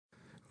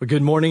Well,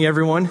 good morning,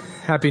 everyone.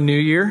 Happy New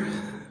Year.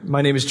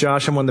 My name is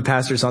Josh. I'm one of the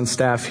pastors on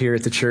staff here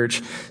at the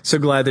church. So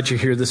glad that you're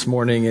here this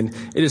morning. And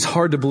it is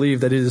hard to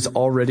believe that it is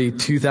already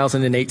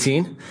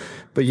 2018,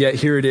 but yet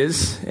here it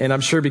is. And I'm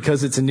sure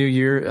because it's a new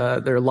year,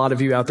 there are a lot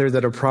of you out there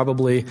that are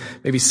probably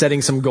maybe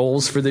setting some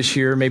goals for this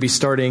year, maybe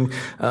starting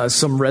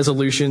some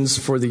resolutions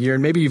for the year.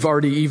 And maybe you've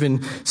already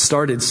even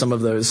started some of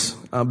those.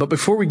 But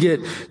before we get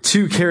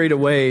too carried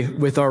away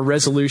with our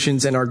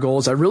resolutions and our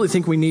goals, I really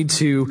think we need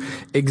to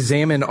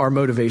examine our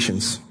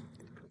motivations.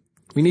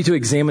 We need to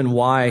examine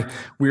why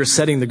we are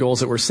setting the goals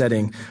that we're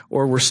setting,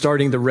 or we're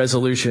starting the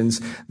resolutions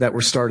that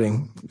we're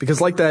starting.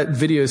 Because like that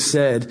video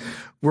said,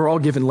 we're all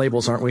given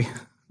labels, aren't we?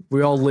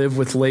 We all live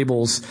with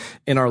labels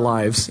in our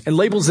lives. And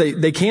labels,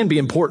 they can be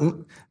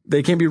important.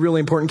 They can be really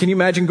important. Can you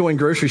imagine going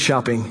grocery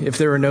shopping if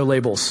there are no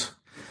labels?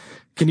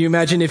 Can you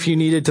imagine if you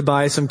needed to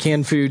buy some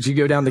canned foods, you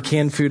go down the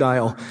canned food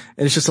aisle,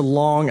 and it's just a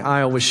long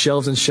aisle with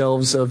shelves and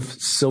shelves of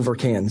silver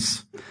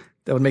cans?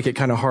 That would make it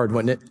kind of hard,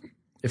 wouldn't it?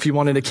 If you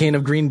wanted a can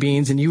of green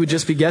beans and you would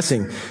just be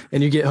guessing,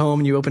 and you get home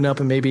and you open up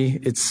and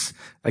maybe it's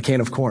a can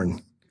of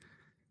corn.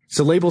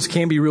 So labels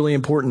can be really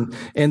important.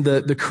 And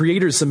the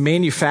creators, the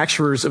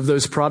manufacturers of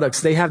those products,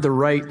 they have the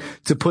right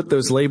to put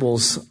those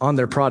labels on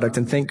their product.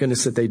 And thank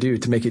goodness that they do,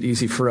 to make it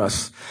easy for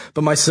us.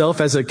 But myself,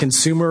 as a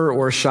consumer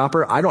or a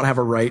shopper, I don't have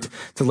a right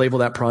to label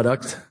that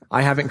product.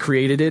 I haven't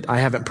created it. I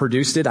haven't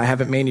produced it. I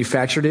haven't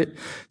manufactured it.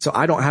 So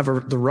I don't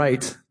have the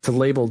right to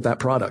label that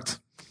product.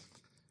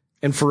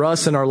 And for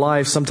us in our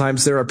lives,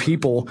 sometimes there are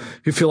people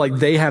who feel like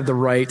they have the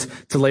right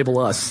to label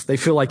us. They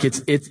feel like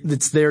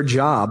it's their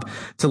job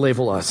to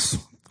label us.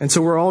 And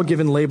so we're all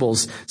given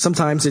labels.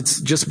 Sometimes it's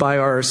just by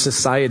our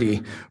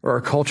society or our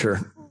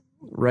culture,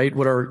 right?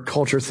 What our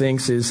culture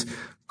thinks is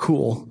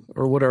cool,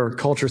 or what our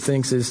culture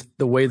thinks is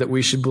the way that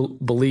we should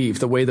believe,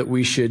 the way that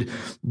we should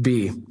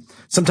be.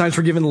 Sometimes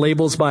we're given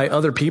labels by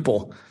other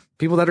people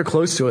that are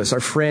close to us, our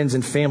friends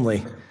and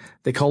family.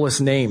 They call us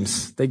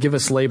names. They give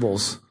us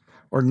labels.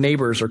 Or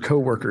neighbors or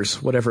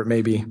coworkers, whatever it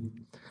may be.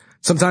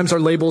 Sometimes our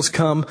labels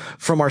come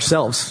from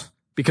ourselves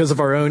because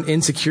of our own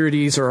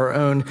insecurities or our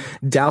own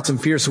doubts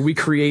and fears. So we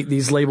create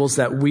these labels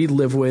that we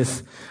live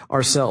with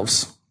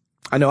ourselves.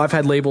 I know I've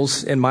had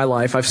labels in my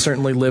life. I've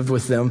certainly lived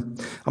with them.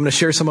 I'm going to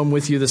share some of them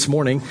with you this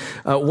morning.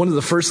 One of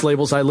the first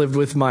labels I lived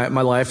with my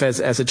life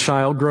as a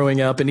child growing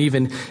up, and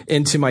even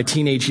into my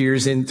teenage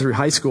years and through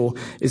high school,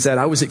 is that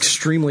I was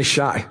extremely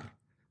shy.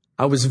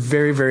 I was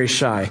very, very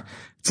shy.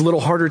 It's a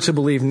little harder to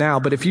believe now,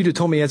 but if you'd have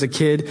told me as a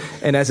kid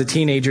and as a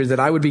teenager that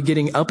I would be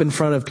getting up in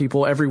front of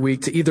people every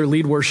week to either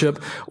lead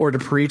worship or to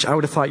preach, I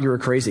would have thought you were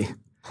crazy.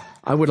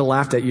 I would have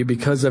laughed at you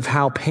because of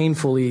how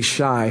painfully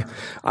shy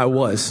I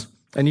was.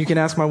 And you can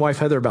ask my wife,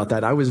 Heather, about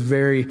that. I was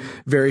very,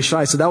 very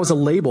shy. So that was a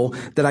label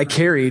that I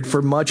carried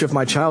for much of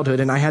my childhood,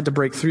 and I had to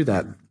break through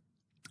that.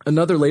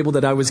 Another label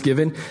that I was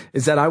given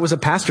is that I was a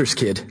pastor's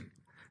kid.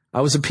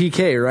 I was a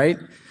PK, right?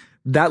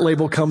 That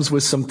label comes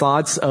with some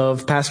thoughts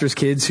of pastors'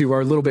 kids who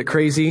are a little bit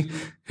crazy,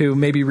 who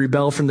maybe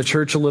rebel from the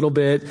church a little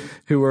bit,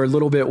 who are a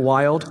little bit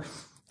wild.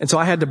 And so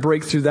I had to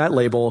break through that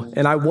label,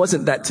 and I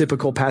wasn't that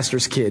typical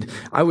pastor's kid.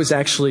 I was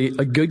actually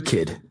a good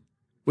kid,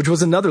 which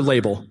was another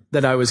label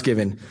that I was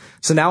given.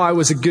 So now I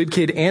was a good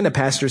kid and a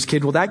pastor's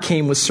kid. Well, that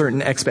came with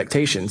certain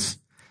expectations.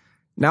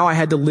 Now I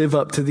had to live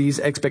up to these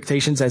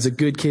expectations as a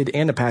good kid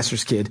and a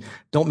pastor's kid.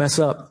 Don't mess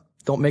up.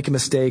 Don't make a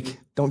mistake.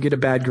 Don't get a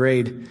bad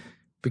grade.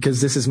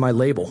 Because this is my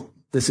label.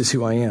 This is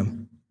who I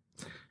am.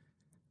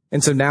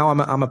 And so now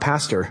I'm a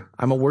pastor.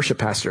 I'm a worship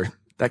pastor.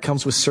 That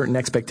comes with certain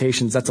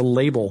expectations. That's a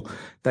label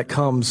that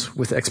comes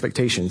with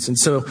expectations. And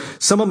so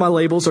some of my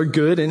labels are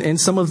good,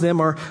 and some of them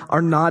are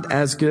not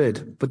as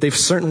good, but they've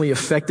certainly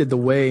affected the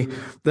way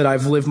that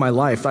I've lived my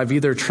life. I've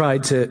either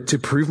tried to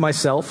prove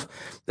myself,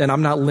 and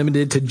I'm not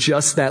limited to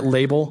just that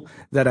label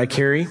that I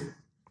carry,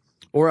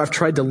 or I've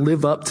tried to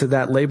live up to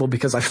that label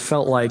because I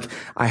felt like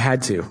I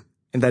had to,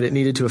 and that it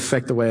needed to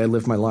affect the way I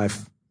live my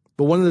life.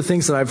 But one of the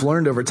things that I've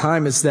learned over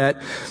time is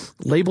that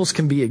labels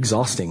can be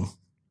exhausting.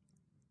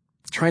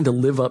 Trying to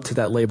live up to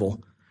that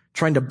label,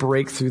 trying to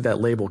break through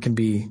that label can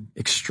be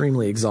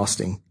extremely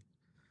exhausting.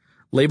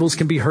 Labels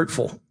can be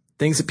hurtful.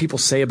 Things that people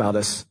say about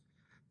us,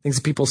 things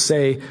that people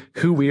say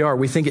who we are.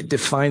 We think it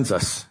defines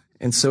us,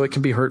 and so it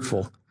can be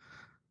hurtful.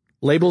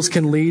 Labels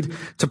can lead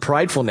to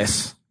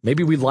pridefulness.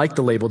 Maybe we like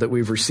the label that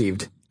we've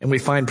received, and we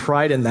find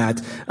pride in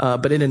that,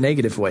 but in a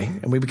negative way,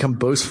 and we become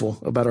boastful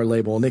about our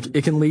label. And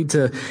it can lead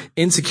to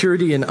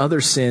insecurity and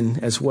other sin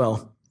as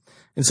well.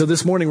 And so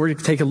this morning, we're going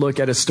to take a look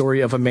at a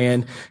story of a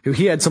man who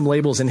he had some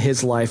labels in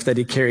his life that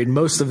he carried.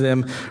 Most of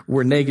them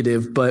were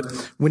negative, but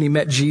when he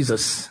met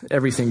Jesus,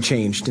 everything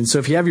changed. And so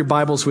if you have your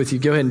Bibles with you,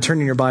 go ahead and turn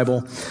in your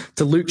Bible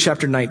to Luke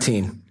chapter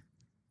 19.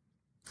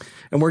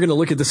 And we're going to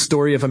look at the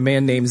story of a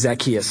man named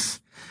Zacchaeus.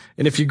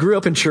 And if you grew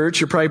up in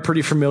church, you're probably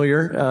pretty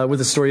familiar with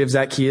the story of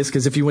Zacchaeus,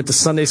 because if you went to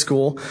Sunday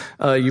school,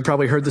 you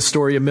probably heard the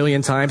story a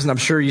million times, and I'm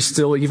sure you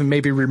still even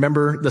maybe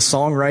remember the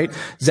song, right?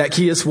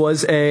 Zacchaeus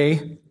was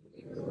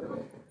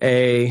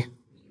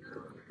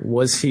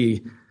was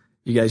he?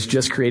 You guys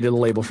just created a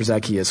label for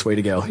Zacchaeus. Way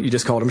to go. You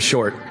just called him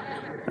short.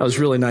 That was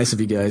really nice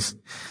of you guys.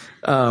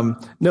 No,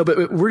 but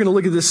we're going to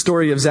look at this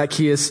story of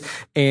Zacchaeus,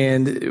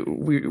 and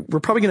we're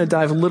probably going to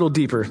dive a little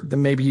deeper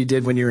than maybe you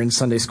did when you were in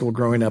Sunday school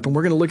growing up. And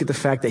we're going to look at the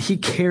fact that he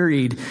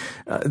carried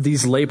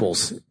these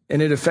labels,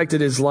 and it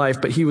affected his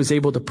life, but he was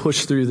able to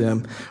push through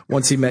them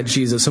once he met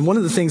Jesus. And one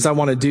of the things I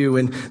want to do,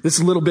 and this is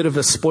a little bit of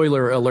a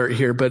spoiler alert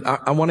here, but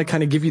I want to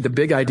kind of give you the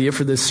big idea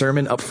for this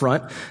sermon up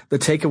front, the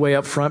takeaway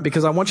up front,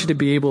 because I want you to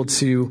be able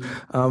to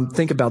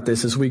think about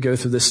this as we go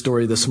through this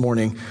story this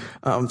morning.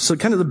 So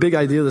kind of the big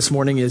idea this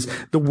morning is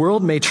the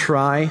world may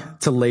try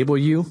to label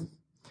you,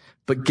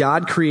 but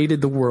God created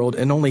the world,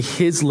 and only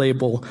his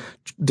label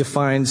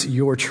defines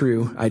your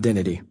true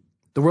identity.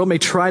 The world may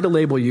try to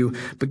label you,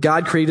 but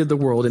God created the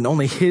world, and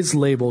only his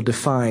label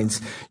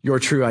defines your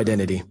true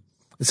identity.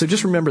 And so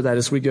just remember that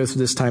as we go through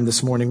this time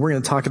this morning. We're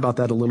going to talk about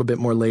that a little bit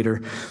more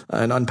later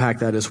and unpack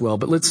that as well.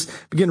 But let's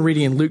begin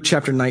reading in Luke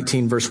chapter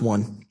 19, verse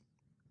 1.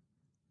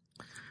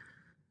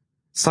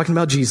 It's talking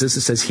about Jesus.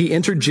 It says, he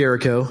entered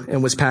Jericho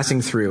and was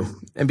passing through.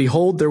 And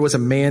behold, there was a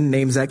man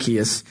named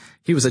Zacchaeus.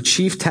 He was a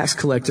chief tax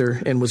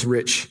collector and was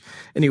rich.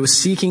 And he was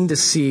seeking to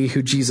see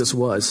who Jesus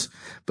was.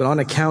 But on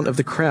account of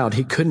the crowd,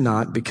 he could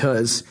not,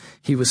 because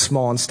he was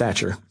small in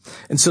stature.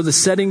 And so the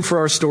setting for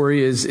our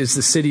story is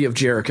the city of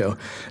Jericho.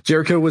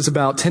 Jericho was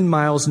about 10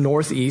 miles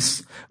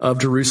northeast of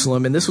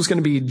Jerusalem. And this was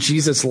going to be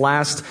Jesus'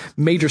 last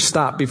major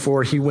stop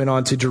before he went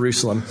on to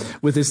Jerusalem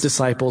with his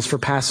disciples for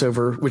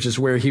Passover, which is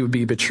where he would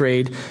be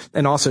betrayed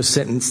and also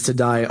sentenced to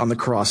die on the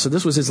cross. So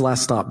this was his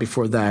last stop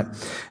before that.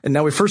 And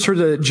now we first heard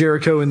of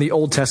Jericho in the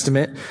Old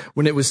Testament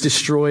when it was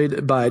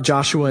destroyed by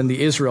Joshua and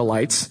the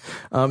Israelites.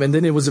 And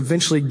then it was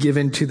eventually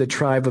given to the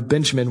tribe of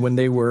Benjamin when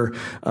they were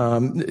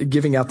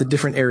giving out the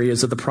different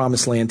areas of the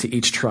promised land to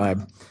each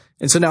tribe.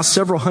 And so now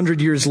several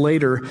hundred years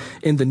later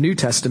in the New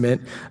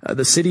Testament,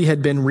 the city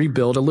had been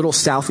rebuilt a little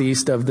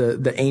southeast of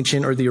the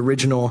ancient or the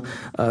original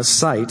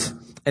site.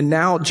 And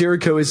now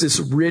Jericho is this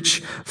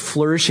rich,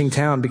 flourishing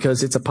town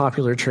because it's a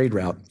popular trade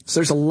route. So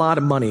there's a lot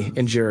of money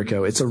in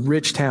Jericho. It's a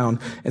rich town.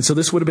 And so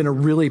this would have been a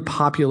really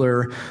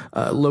popular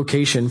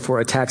location for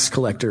a tax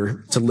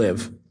collector to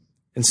live.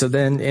 And so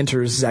then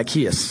enters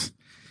Zacchaeus.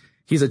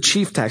 He's a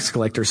chief tax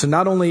collector. So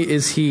not only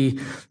is he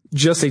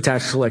just a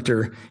tax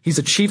collector, he's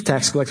a chief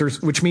tax collector,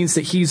 which means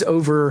that he's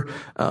over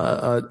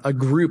a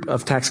group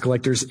of tax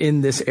collectors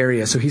in this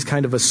area. So he's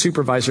kind of a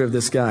supervisor of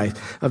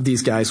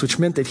these guys, which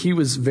meant that he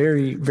was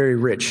very, very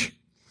rich.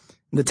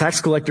 The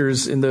tax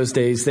collectors in those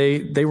days,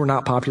 they were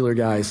not popular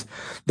guys.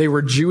 They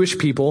were Jewish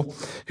people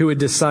who had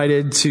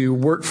decided to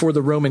work for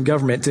the Roman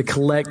government to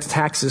collect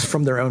taxes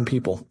from their own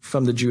people,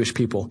 from the Jewish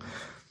people.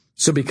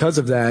 So because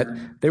of that,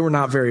 they were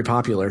not very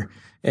popular.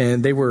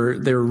 And they were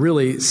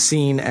really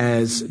seen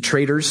as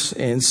traitors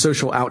and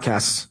social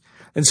outcasts.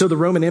 And so the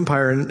Roman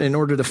Empire, in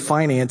order to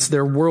finance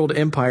their world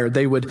empire,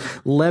 they would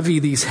levy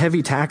these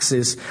heavy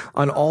taxes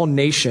on all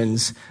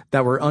nations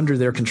that were under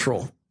their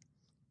control.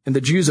 And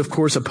the Jews, of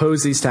course,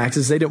 opposed these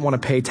taxes. They didn't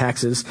want to pay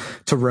taxes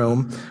to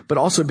Rome, but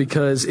also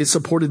because it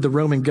supported the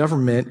Roman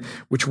government,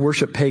 which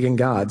worshiped pagan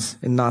gods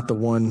and not the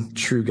one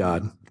true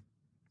God.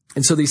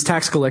 And so these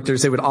tax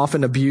collectors, they would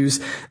often abuse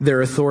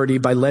their authority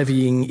by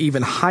levying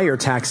even higher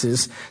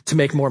taxes to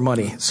make more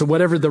money. So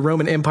whatever the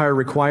Roman Empire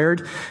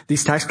required,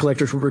 these tax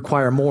collectors would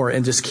require more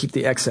and just keep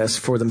the excess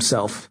for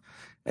themselves.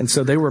 And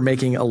so they were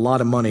making a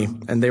lot of money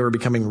and they were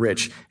becoming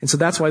rich. And so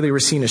that's why they were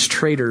seen as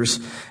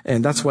traitors,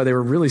 and that's why they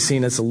were really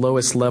seen as the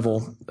lowest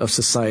level of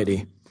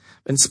society.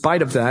 In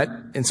spite of that,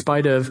 in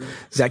spite of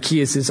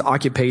Zacchaeus'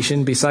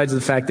 occupation, besides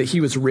the fact that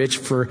he was rich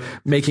for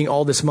making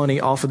all this money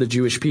off of the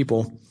Jewish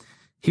people,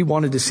 he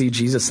wanted to see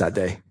Jesus that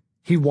day.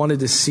 He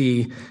wanted to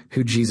see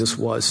who Jesus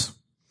was.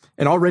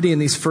 And already in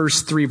these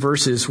first 3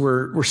 verses,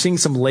 we're seeing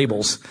some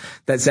labels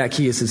that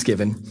Zacchaeus is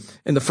given.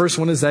 And the first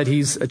one is that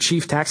he's a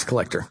chief tax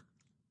collector.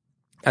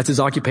 That's his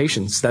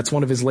occupation. That's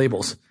one of his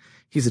labels.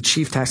 He's a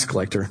chief tax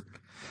collector.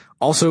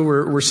 Also,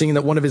 we're seeing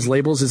that one of his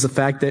labels is the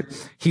fact that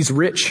he's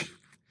rich.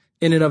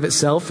 In and of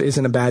itself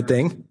isn't a bad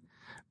thing.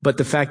 But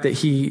the fact that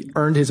he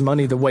earned his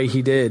money the way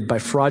he did by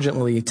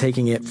fraudulently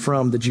taking it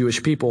from the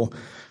Jewish people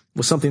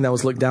was something that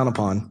was looked down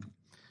upon.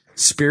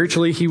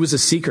 Spiritually, he was a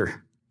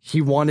seeker.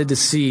 He wanted to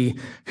see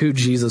who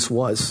Jesus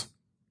was.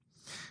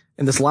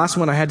 And this last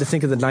one, I had to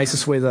think of the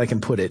nicest way that I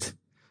can put it.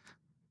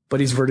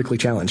 But he's vertically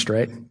challenged,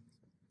 right?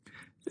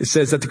 It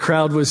says that the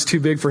crowd was too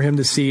big for him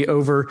to see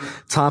over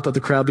top of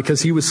the crowd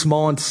because he was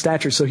small in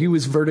stature, so he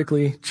was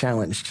vertically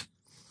challenged.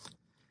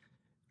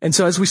 And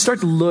so as we start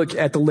to look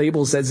at the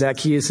labels that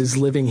Zacchaeus is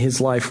living his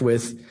life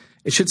with,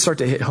 it should start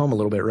to hit home a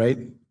little bit, right?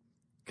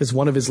 Because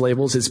one of his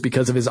labels is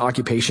because of his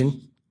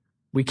occupation.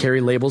 We carry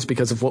labels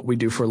because of what we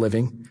do for a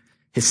living.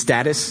 His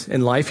status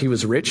in life, he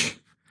was rich.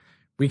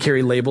 We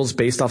carry labels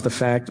based off the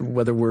fact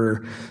whether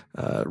we're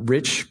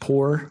rich,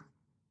 poor,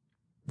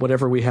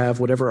 whatever we have,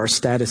 whatever our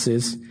status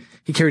is.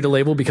 He carried a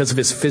label because of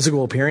his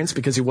physical appearance,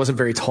 because he wasn't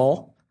very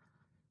tall.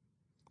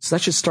 So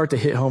that should start to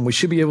hit home. We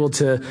should be able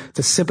to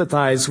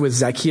sympathize with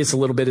Zacchaeus a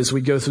little bit as we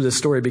go through this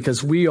story,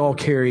 because we all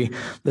carry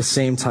the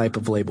same type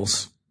of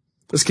labels.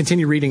 Let's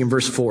continue reading in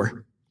verse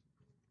 4.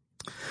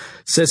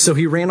 says, so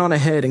he ran on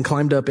ahead and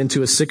climbed up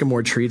into a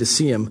sycamore tree to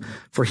see him,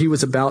 for he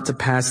was about to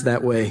pass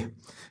that way.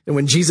 And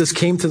when Jesus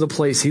came to the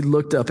place, he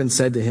looked up and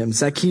said to him,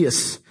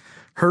 Zacchaeus,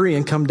 hurry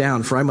and come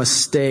down, for I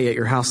must stay at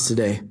your house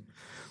today.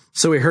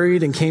 So he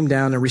hurried and came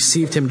down and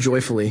received him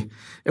joyfully.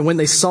 And when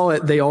they saw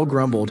it, they all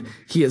grumbled,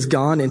 he has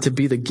gone in to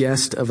be the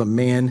guest of a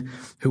man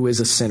who is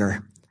a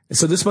sinner. And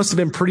so this must have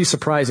been pretty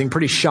surprising,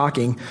 pretty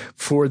shocking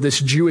for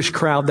this Jewish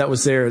crowd that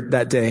was there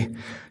that day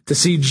to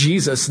see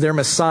Jesus, their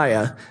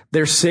Messiah,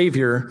 their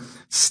Savior,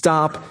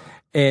 stop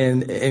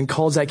and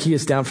call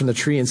Zacchaeus down from the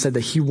tree and said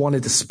that he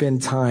wanted to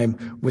spend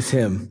time with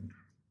him.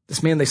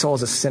 This man they saw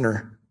as a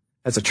sinner,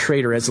 as a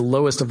traitor, as the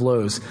lowest of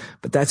lows,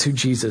 but that's who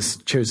Jesus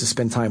chose to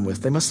spend time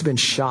with. They must have been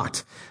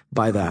shocked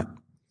by that.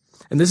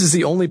 And this is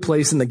the only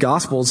place in the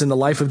Gospels, in the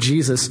life of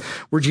Jesus,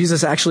 where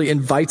Jesus actually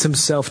invites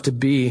himself to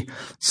be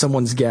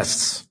someone's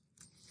guests.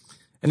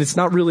 And it's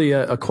not really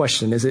a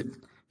question, is it?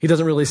 He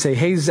doesn't really say,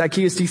 hey,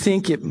 Zacchaeus, do you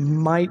think it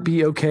might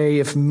be okay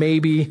if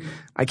maybe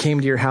I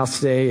came to your house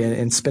today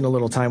and spent a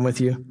little time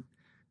with you?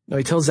 No,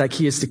 he tells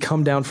Zacchaeus to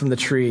come down from the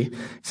tree. He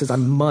says, I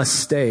must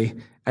stay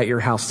at your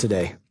house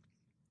today.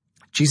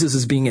 Jesus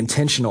is being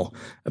intentional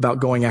about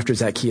going after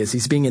Zacchaeus.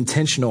 He's being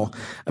intentional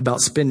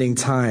about spending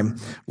time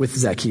with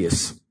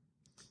Zacchaeus.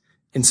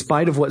 In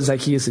spite of what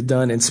Zacchaeus had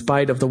done, in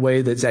spite of the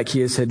way that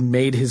Zacchaeus had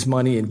made his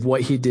money and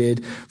what he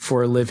did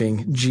for a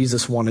living,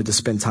 Jesus wanted to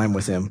spend time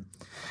with him.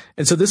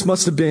 And so this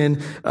must have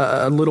been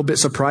a little bit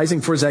surprising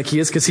for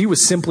Zacchaeus because he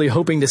was simply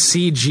hoping to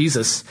see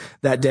Jesus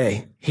that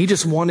day. He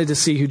just wanted to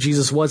see who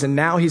Jesus was, and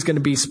now he's going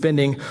to be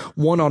spending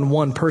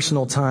one-on-one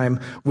personal time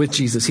with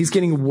Jesus. He's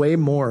getting way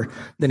more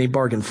than he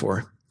bargained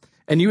for.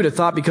 And you would have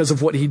thought because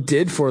of what he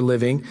did for a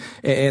living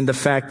and the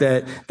fact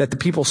that the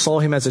people saw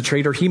him as a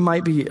traitor, he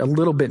might be a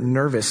little bit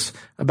nervous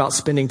about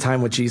spending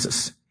time with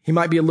Jesus. He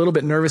might be a little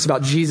bit nervous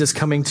about Jesus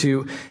coming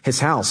to his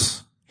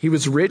house. He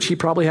was rich. He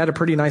probably had a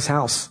pretty nice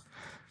house,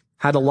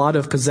 had a lot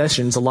of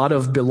possessions, a lot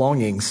of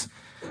belongings.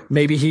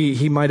 Maybe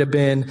he might have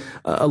been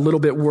a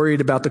little bit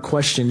worried about the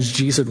questions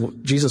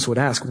Jesus would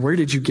ask. Where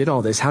did you get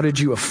all this? How did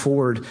you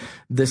afford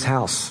this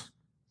house?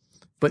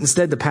 But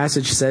instead, the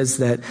passage says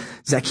that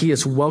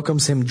Zacchaeus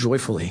welcomes him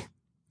joyfully.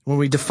 When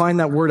we define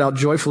that word out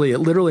joyfully, it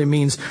literally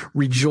means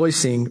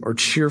rejoicing or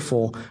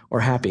cheerful or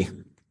happy.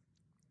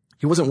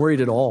 He wasn't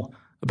worried at all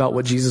about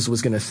what Jesus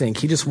was going to think.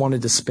 He just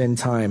wanted to spend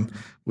time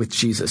with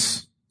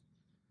Jesus.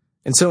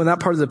 And so in that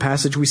part of the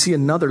passage, we see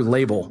another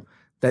label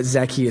that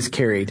Zacchaeus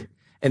carried.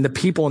 And the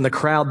people in the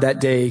crowd that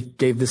day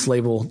gave this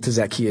label to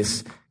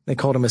Zacchaeus. They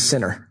called him a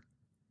sinner.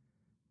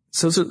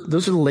 So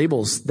those are the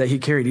labels that he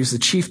carried. He was the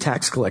chief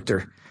tax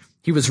collector.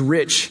 He was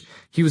rich.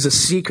 He was a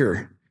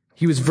seeker.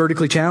 He was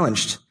vertically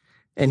challenged.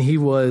 And he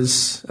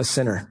was a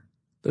sinner.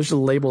 Those are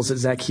the labels that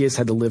Zacchaeus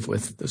had to live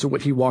with. Those are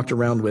what he walked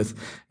around with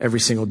every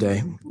single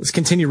day. Let's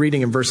continue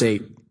reading in verse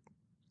 8. It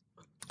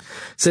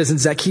says, and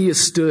Zacchaeus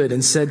stood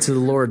and said to the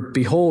Lord,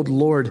 behold,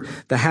 Lord,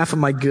 the half of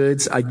my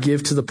goods I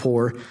give to the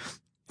poor.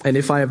 And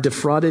if I have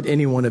defrauded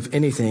anyone of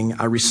anything,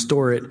 I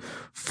restore it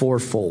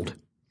fourfold.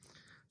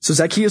 So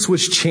Zacchaeus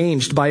was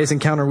changed by his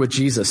encounter with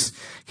Jesus.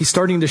 He's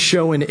starting to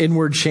show an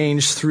inward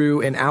change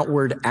through an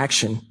outward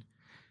action.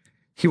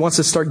 He wants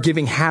to start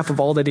giving half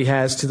of all that he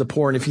has to the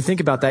poor. And if you think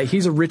about that,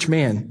 he's a rich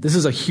man. This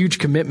is a huge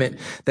commitment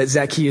that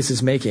Zacchaeus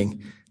is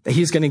making, that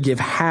he's going to give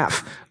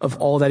half of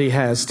all that he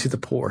has to the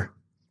poor.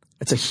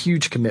 That's a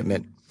huge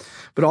commitment.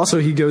 But also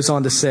he goes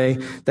on to say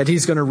that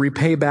he's going to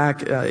repay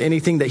back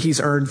anything that he's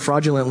earned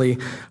fraudulently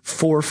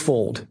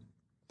fourfold.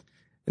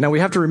 Now we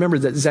have to remember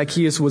that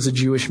Zacchaeus was a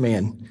Jewish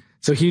man.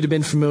 So he'd have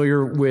been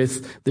familiar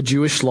with the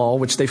Jewish law,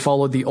 which they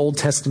followed the Old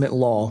Testament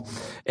law.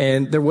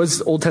 And there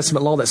was Old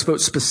Testament law that spoke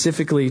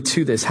specifically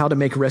to this, how to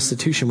make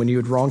restitution when you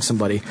would wrong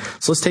somebody.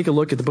 So let's take a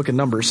look at the book of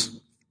Numbers,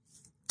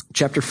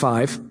 chapter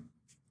 5,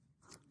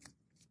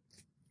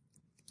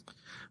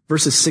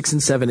 verses 6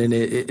 and 7. And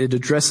it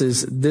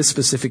addresses this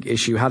specific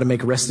issue, how to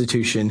make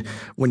restitution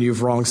when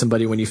you've wronged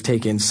somebody, when you've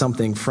taken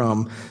something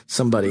from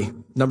somebody.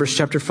 Numbers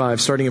chapter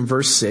 5, starting in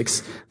verse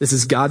 6. This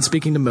is God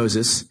speaking to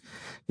Moses.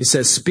 He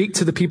says, speak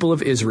to the people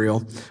of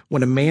Israel.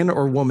 When a man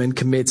or woman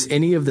commits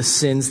any of the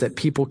sins that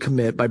people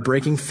commit by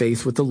breaking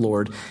faith with the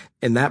Lord,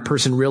 and that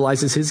person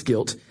realizes his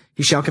guilt,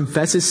 he shall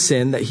confess his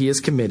sin that he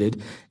has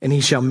committed, and he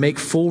shall make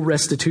full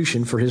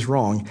restitution for his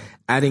wrong,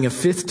 adding a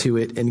fifth to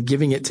it and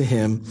giving it to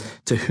him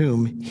to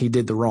whom he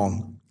did the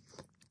wrong.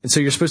 And so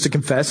you're supposed to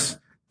confess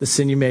the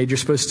sin you made. You're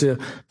supposed to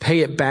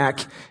pay it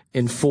back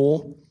in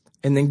full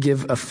and then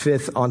give a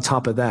fifth on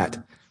top of that.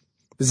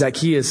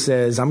 Zacchaeus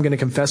says, I'm going to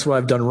confess what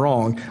I've done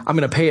wrong. I'm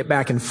going to pay it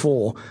back in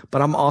full,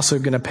 but I'm also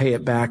going to pay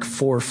it back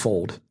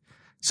fourfold.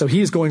 So he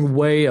is going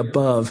way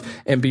above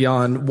and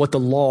beyond what the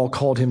law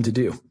called him to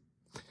do.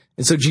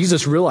 And so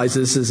Jesus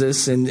realizes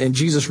this, and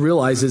Jesus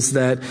realizes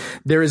that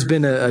there has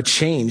been a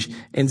change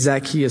in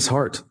Zacchaeus'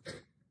 heart.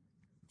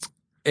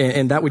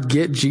 And that would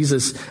get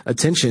Jesus'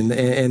 attention,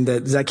 and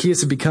that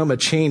Zacchaeus had become a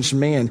changed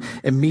man,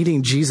 and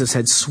meeting Jesus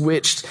had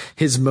switched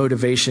his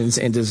motivations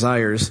and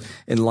desires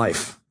in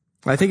life.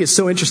 I think it's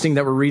so interesting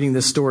that we're reading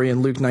this story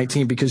in Luke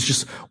 19 because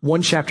just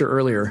one chapter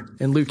earlier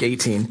in Luke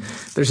 18,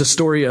 there's a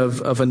story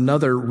of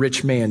another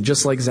rich man,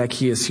 just like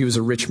Zacchaeus. He was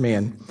a rich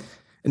man.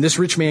 And this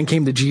rich man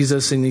came to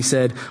Jesus and he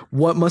said,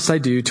 "What must I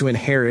do to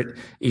inherit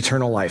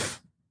eternal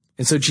life?"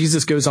 And so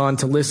Jesus goes on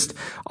to list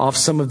off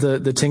some of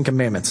the 10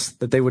 commandments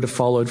that they would have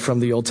followed from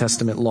the Old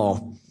Testament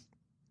law.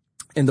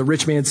 And the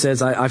rich man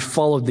says, I've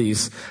followed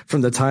these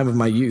from the time of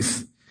my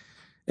youth.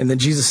 And then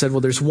Jesus said,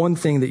 "Well, there's one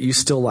thing that you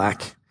still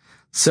lack.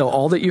 Sell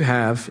all that you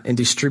have and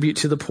distribute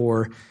to the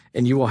poor,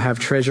 and you will have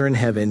treasure in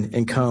heaven,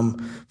 and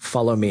come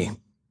follow me."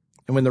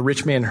 And when the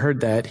rich man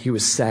heard that, he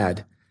was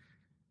sad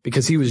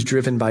because he was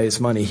driven by his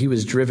money. He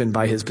was driven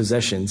by his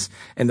possessions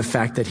and the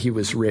fact that he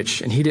was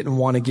rich, and he didn't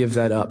want to give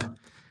that up.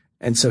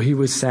 And so he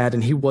was sad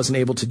and he wasn't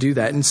able to do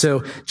that. And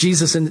so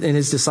Jesus and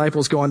his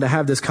disciples go on to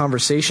have this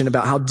conversation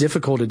about how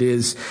difficult it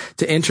is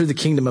to enter the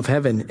kingdom of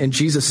heaven. And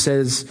Jesus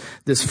says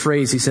this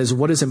phrase, he says,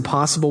 "What is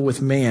impossible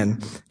with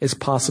man is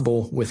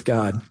possible with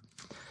God."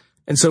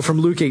 And so from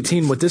Luke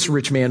 18, what this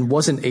rich man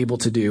wasn't able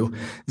to do,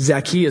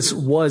 Zacchaeus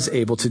was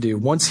able to do.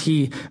 Once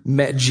he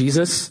met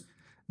Jesus,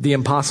 the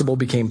impossible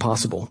became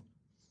possible.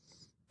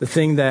 The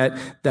thing that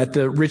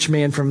the rich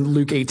man from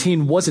Luke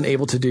 18 wasn't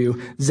able to do,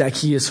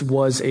 Zacchaeus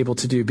was able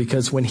to do,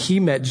 because when he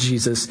met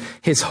Jesus,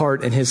 his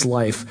heart and his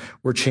life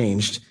were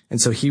changed. And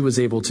so he was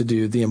able to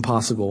do the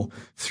impossible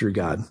through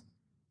God.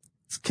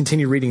 Let's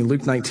continue reading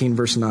Luke 19,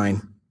 verse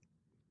 9.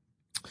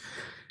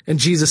 And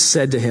Jesus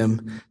said to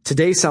him,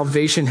 "Today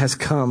salvation has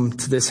come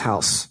to this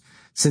house,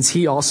 since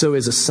he also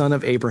is a son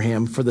of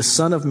Abraham, for the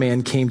Son of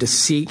Man came to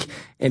seek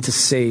and to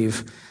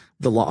save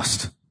the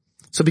lost."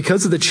 So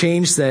because of the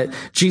change that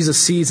Jesus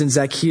sees in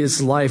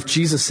Zacchaeus' life,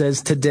 Jesus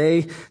says,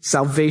 today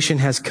salvation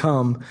has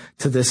come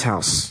to this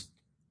house.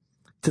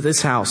 To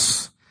this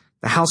house.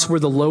 The house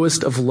where the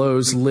lowest of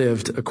lows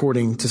lived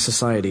according to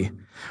society.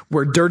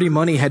 Where dirty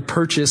money had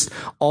purchased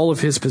all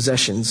of his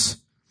possessions.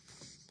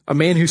 A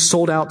man who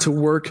sold out to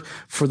work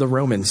for the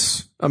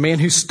Romans. A man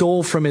who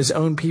stole from his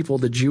own people,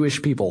 the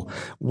Jewish people.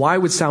 Why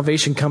would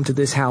salvation come to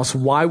this house?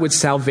 Why would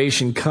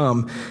salvation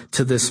come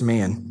to this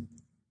man?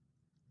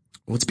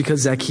 Well, it's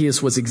because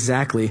Zacchaeus was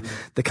exactly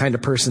the kind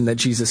of person that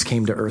Jesus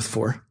came to earth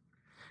for.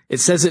 It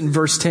says it in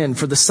verse 10,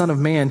 "For the Son of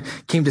Man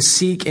came to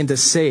seek and to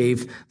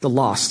save the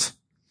lost."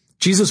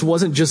 Jesus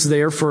wasn't just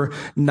there for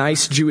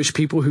nice Jewish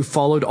people who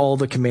followed all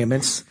the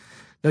commandments.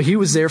 No, he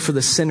was there for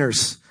the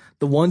sinners,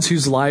 the ones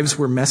whose lives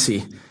were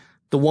messy,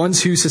 the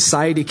ones who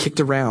society kicked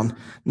around.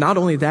 Not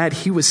only that,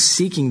 he was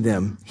seeking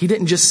them. He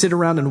didn't just sit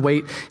around and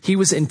wait. He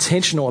was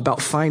intentional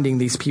about finding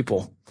these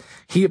people.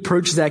 He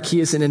approached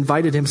Zacchaeus and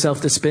invited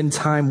himself to spend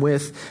time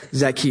with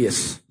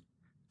Zacchaeus.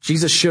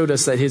 Jesus showed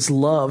us that his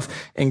love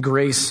and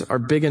grace are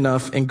big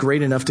enough and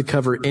great enough to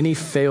cover any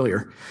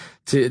failure,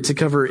 to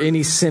cover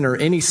any sinner,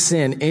 any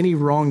sin, any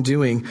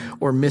wrongdoing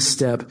or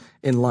misstep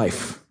in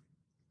life.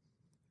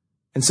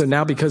 And so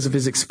now, because of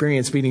his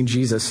experience meeting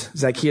Jesus,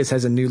 Zacchaeus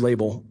has a new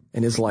label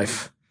in his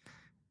life.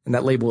 And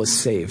that label is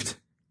saved.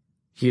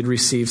 He had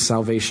received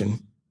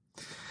salvation.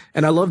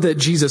 And I love that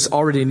Jesus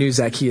already knew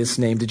Zacchaeus'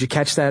 name. Did you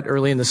catch that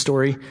early in the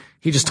story?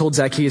 He just told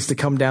Zacchaeus to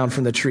come down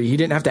from the tree. He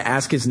didn't have to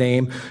ask his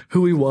name,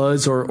 who he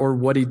was, or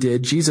what he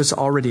did. Jesus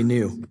already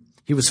knew.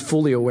 He was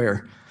fully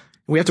aware.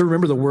 We have to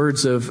remember the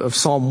words of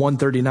Psalm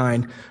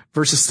 139,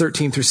 verses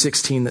 13 through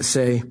 16 that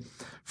say,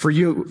 "For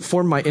you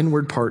formed my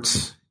inward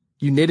parts.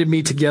 You knitted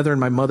me together in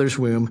my mother's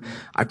womb.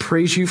 I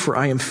praise you, for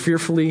I am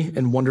fearfully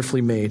and wonderfully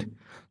made.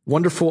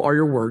 Wonderful are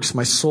your works.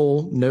 My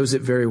soul knows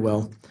it very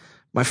well.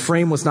 My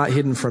frame was not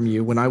hidden from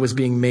you when I was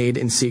being made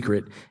in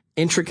secret,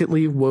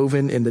 intricately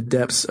woven in the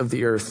depths of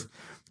the earth.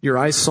 Your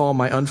eyes saw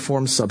my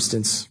unformed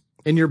substance.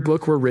 In your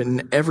book were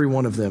written, every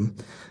one of them,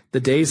 the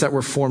days that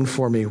were formed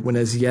for me, when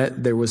as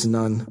yet there was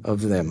none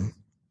of them."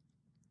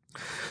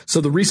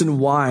 So the reason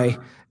why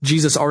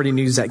Jesus already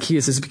knew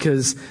Zacchaeus is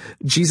because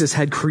Jesus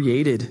had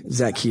created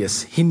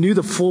Zacchaeus. He knew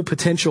the full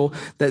potential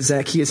that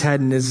Zacchaeus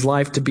had in his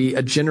life to be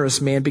a generous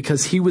man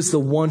because he was the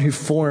one who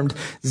formed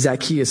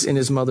Zacchaeus in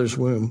his mother's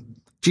womb.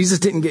 Jesus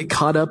didn't get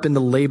caught up in the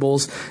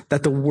labels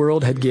that the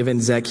world had given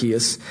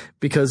Zacchaeus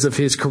because of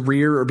his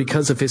career or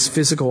because of his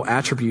physical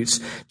attributes.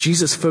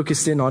 Jesus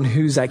focused in on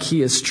who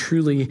Zacchaeus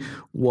truly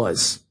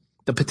was.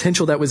 The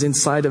potential that was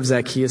inside of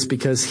Zacchaeus,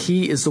 because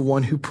he is the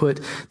one who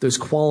put those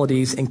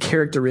qualities and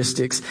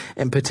characteristics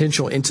and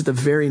potential into the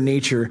very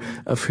nature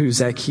of who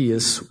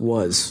Zacchaeus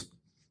was.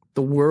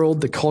 The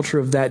world, the culture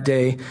of that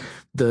day,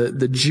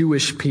 the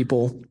Jewish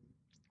people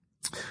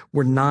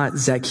were not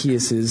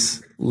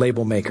Zacchaeus'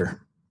 label maker.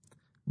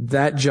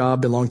 That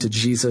job belonged to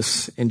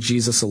Jesus and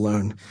Jesus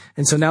alone.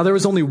 And so now there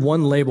was only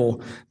one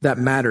label that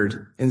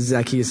mattered in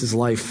Zacchaeus'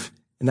 life,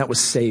 and that was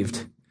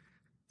saved.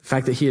 The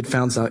fact that he had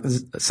found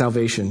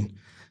salvation.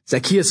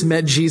 Zacchaeus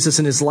met Jesus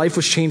and his life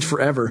was changed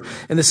forever.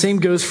 And the same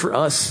goes for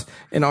us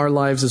in our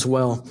lives as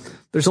well.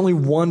 There's only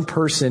one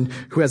person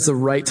who has the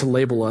right to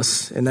label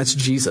us, and that's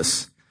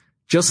Jesus.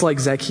 Just like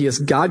Zacchaeus,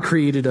 God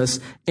created us,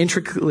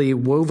 intricately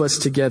wove us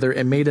together,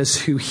 and made us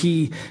who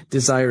he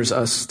desires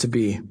us to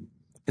be.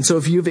 And so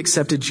if you've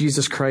accepted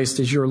Jesus Christ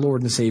as your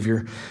Lord and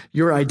Savior,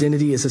 your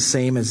identity is the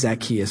same as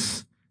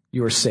Zacchaeus.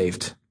 You are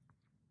saved.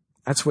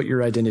 That's what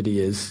your identity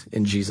is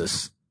in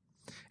Jesus.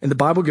 And the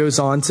Bible goes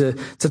on to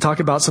talk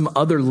about some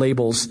other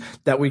labels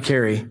that we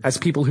carry as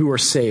people who are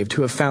saved,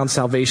 who have found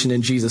salvation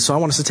in Jesus. So I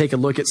want us to take a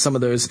look at some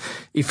of those.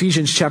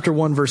 Ephesians chapter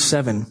 1, verse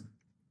 7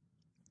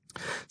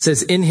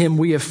 says, "In him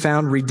we have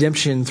found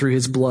redemption through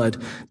his blood,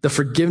 the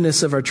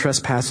forgiveness of our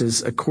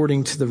trespasses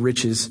according to the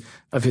riches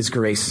of his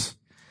grace."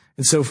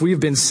 And so if we have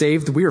been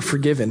saved, we are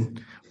forgiven.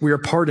 We are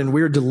pardoned.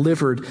 We are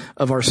delivered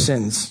of our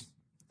sins.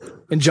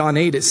 In John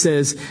 8, it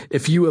says,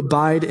 "If you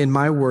abide in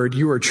my word,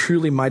 you are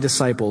truly my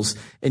disciples,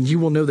 and you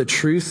will know the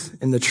truth,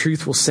 and the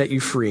truth will set you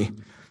free.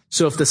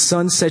 So if the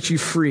Son sets you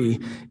free,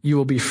 you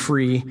will be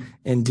free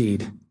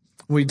indeed."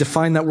 When we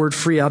define that word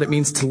free out, it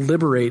means to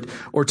liberate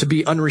or to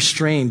be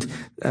unrestrained.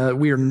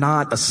 We are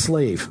not a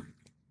slave.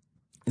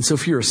 And so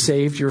if you are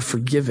saved, you're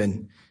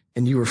forgiven,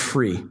 and you are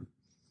free.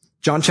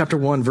 John chapter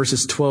 1,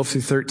 verses 12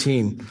 through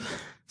 13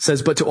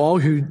 says, "But to all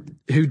who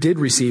did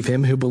receive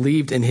him, who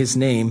believed in his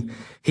name,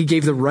 he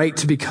gave the right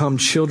to become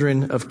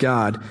children of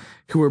God,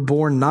 who were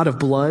born not of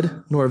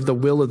blood, nor of the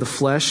will of the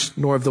flesh,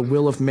 nor of the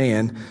will of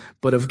man,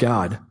 but of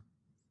God."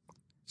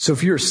 So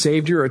if you're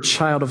saved, you're a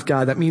child of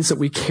God. That means that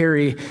we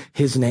carry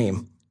his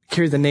name,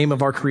 carry the name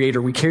of our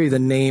Creator. We carry the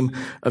name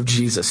of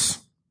Jesus.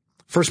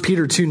 1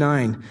 Peter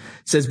 2:9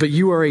 says, "But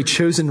you are a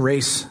chosen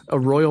race, a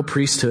royal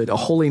priesthood, a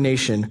holy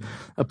nation,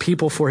 a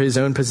people for his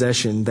own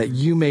possession, that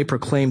you may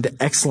proclaim the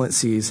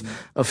excellencies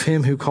of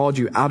him who called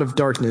you out of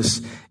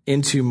darkness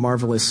into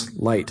marvelous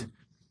light."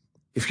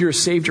 If you're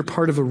saved, you're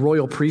part of a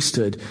royal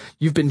priesthood.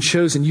 You've been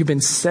chosen. You've been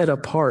set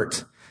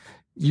apart.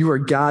 You are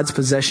God's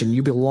possession.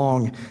 You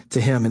belong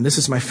to him. And this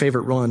is my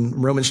favorite one,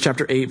 Romans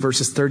chapter 8,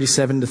 verses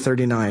 37 to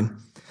 39.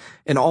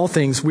 "In all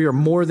things, we are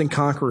more than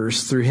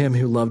conquerors through him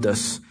who loved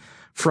us.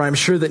 For I am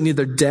sure that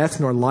neither death,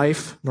 nor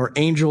life, nor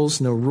angels,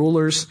 nor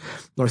rulers,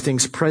 nor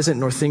things present,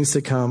 nor things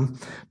to come,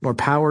 nor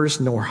powers,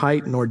 nor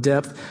height, nor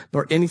depth,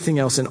 nor anything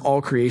else in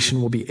all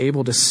creation will be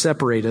able to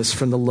separate us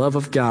from the love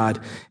of God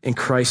in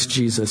Christ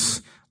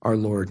Jesus our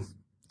Lord."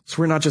 So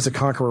we're not just a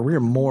conqueror, we are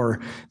more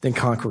than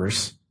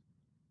conquerors.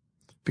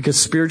 Because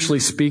spiritually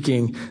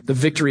speaking, the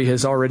victory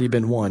has already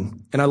been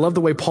won. And I love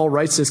the way Paul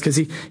writes this because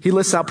he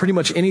lists out pretty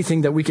much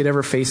anything that we could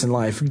ever face in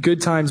life.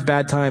 Good times,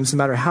 bad times, no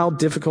matter how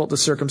difficult the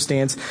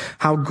circumstance,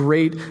 how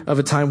great of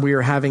a time we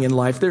are having in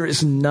life, there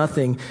is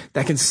nothing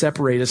that can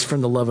separate us from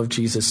the love of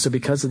Jesus. So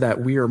because of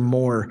that, we are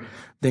more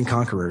than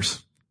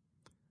conquerors.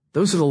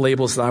 Those are the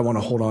labels that I want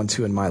to hold on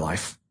to in my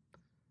life.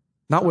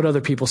 Not what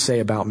other people say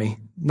about me,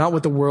 not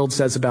what the world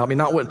says about me,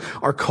 not what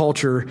our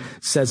culture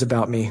says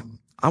about me.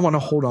 I want to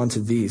hold on to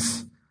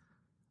these.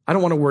 I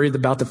don't want to worry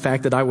about the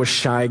fact that I was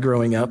shy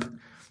growing up,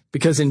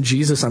 because in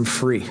Jesus I'm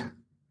free.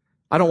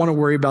 I don't want to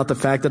worry about the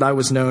fact that I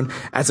was known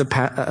as a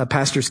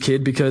pastor's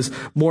kid, because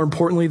more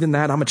importantly than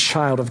that, I'm a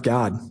child of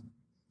God.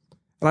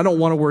 And I don't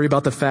want to worry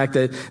about the fact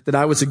that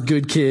I was a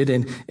good kid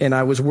and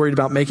I was worried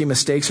about making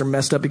mistakes or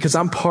messed up, because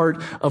I'm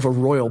part of a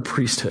royal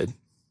priesthood.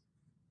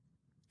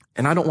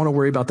 And I don't want to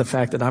worry about the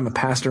fact that I'm a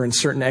pastor and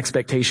certain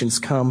expectations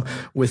come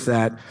with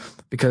that,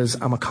 because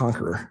I'm a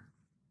conqueror.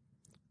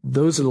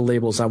 Those are the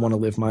labels I want to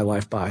live my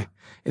life by.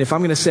 And if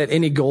I'm going to set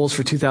any goals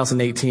for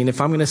 2018,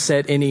 if I'm going to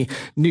set any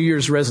New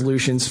Year's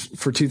resolutions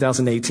for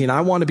 2018,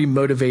 I want to be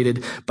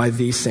motivated by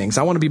these things.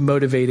 I want to be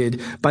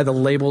motivated by the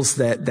labels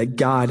that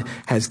God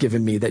has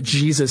given me, that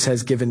Jesus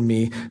has given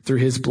me through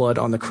his blood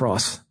on the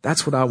cross.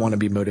 That's what I want to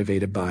be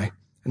motivated by.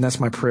 And that's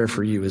my prayer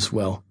for you as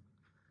well.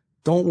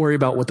 Don't worry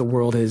about what the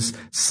world has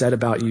said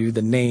about you,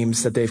 the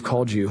names that they've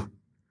called you,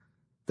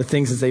 the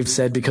things that they've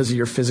said because of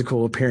your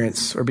physical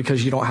appearance, or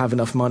because you don't have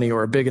enough money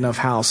or a big enough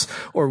house,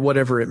 or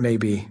whatever it may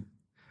be.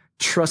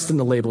 Trust in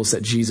the labels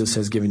that Jesus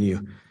has given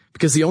you,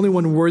 because the only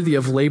one worthy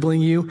of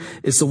labeling you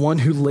is the one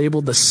who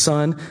labeled the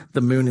sun,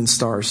 the moon, and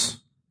stars.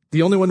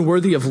 The only one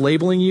worthy of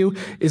labeling you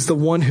is the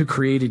one who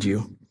created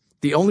you.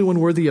 The only one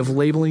worthy of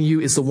labeling you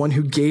is the one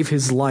who gave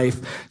his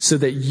life so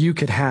that you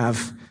could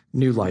have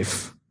new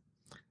life.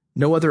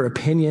 No other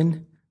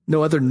opinion,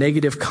 no other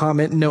negative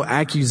comment, no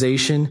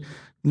accusation,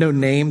 no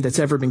name that's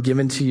ever been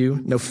given to you,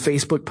 no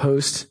Facebook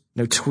post,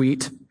 no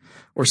tweet,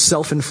 or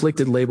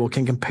self-inflicted label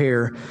can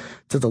compare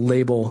to the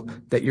label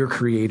that your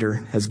Creator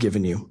has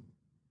given you.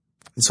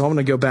 And so I'm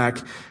going to go back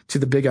to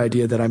the big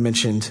idea that I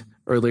mentioned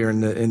earlier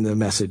in the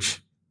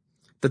message,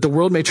 that the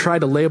world may try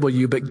to label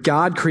you, but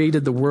God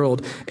created the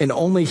world, and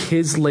only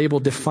his label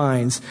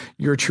defines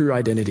your true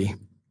identity.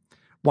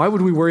 Why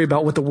would we worry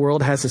about what the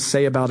world has to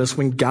say about us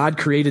when God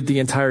created the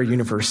entire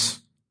universe?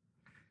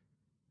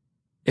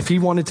 If he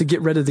wanted to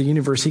get rid of the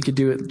universe, he could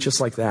do it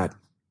just like that.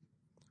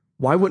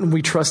 Why wouldn't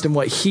we trust in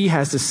what he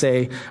has to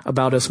say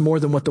about us more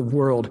than what the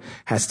world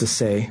has to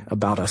say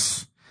about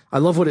us? I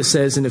love what it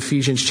says in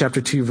Ephesians chapter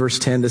 2, verse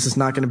 10. This is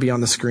not going to be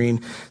on the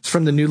screen. It's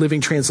from the New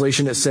Living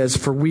Translation. It says,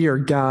 "For we are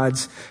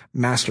God's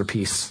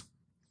masterpiece."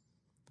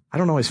 I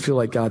don't always feel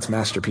like God's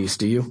masterpiece,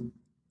 do you?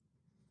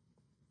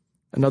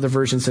 Another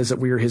version says that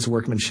we are his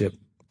workmanship,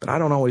 but I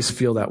don't always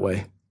feel that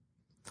way.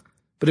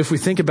 But if we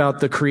think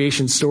about the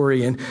creation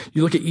story and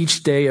you look at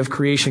each day of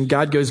creation,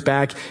 God goes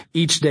back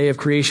each day of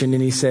creation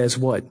and he says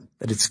what?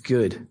 That it's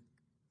good.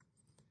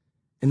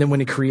 And then when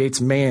he creates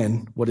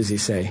man, what does he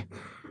say?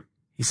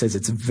 He says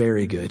it's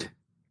very good.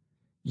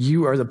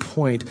 You are the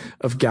point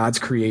of God's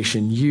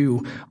creation.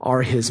 You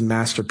are his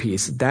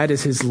masterpiece. That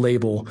is his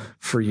label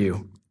for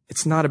you.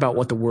 It's not about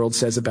what the world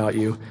says about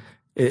you.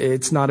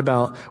 It's not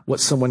about what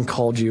someone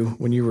called you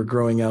when you were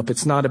growing up.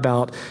 It's not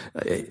about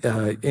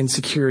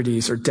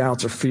insecurities or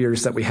doubts or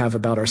fears that we have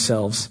about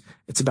ourselves.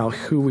 It's about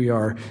who we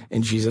are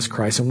in Jesus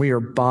Christ. And we are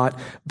bought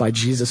by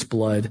Jesus'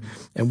 blood,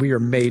 and we are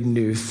made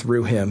new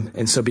through him.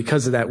 And so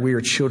because of that, we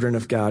are children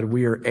of God.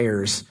 We are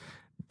heirs.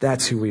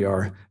 That's who we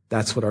are.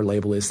 That's what our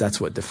label is.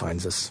 That's what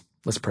defines us.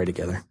 Let's pray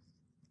together.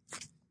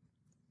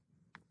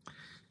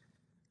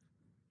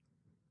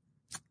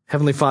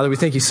 Heavenly Father, we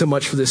thank you so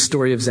much for this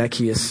story of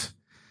Zacchaeus.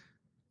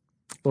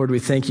 Lord, we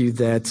thank you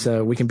that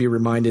we can be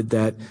reminded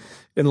that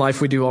in life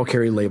we do all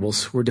carry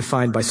labels. We're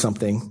defined by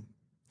something,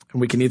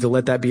 and we can either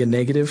let that be a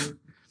negative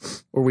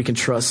or we can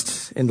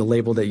trust in the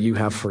label that you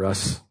have for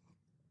us.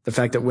 The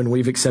fact that when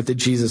we've accepted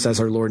Jesus as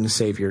our Lord and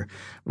Savior,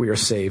 we are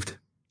saved.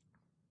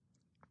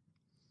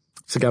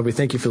 So God, we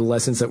thank you for the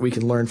lessons that we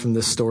can learn from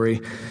this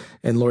story.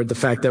 And Lord, the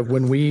fact that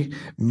when we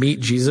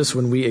meet Jesus,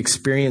 when we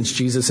experience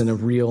Jesus in a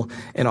real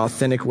and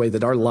authentic way,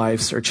 that our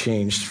lives are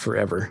changed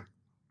forever.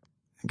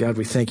 God,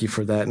 we thank you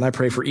for that. And I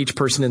pray for each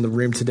person in the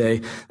room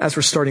today, as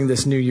we're starting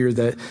this new year,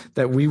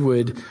 that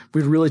we'd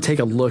really take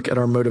a look at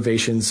our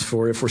motivations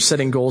for if we're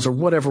setting goals or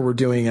whatever we're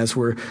doing as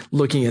we're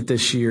looking at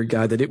this year,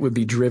 God, that it would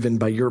be driven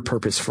by your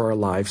purpose for our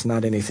lives,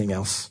 not anything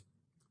else.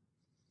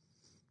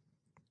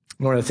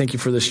 Lord, I thank you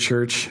for this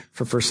church,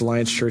 for First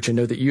Alliance Church. I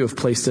know that you have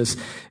placed us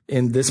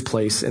in this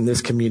place, in this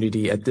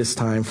community at this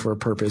time for a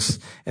purpose.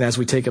 And as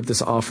we take up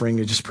this offering,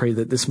 I just pray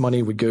that this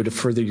money would go to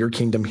further your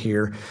kingdom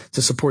here,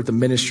 to support the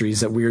ministries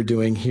that we are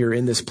doing here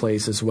in this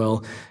place as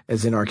well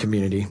as in our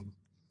community.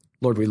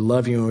 Lord, we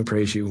love you and we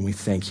praise you and we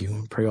thank you.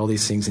 We pray all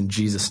these things in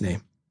Jesus'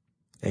 name.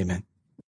 Amen.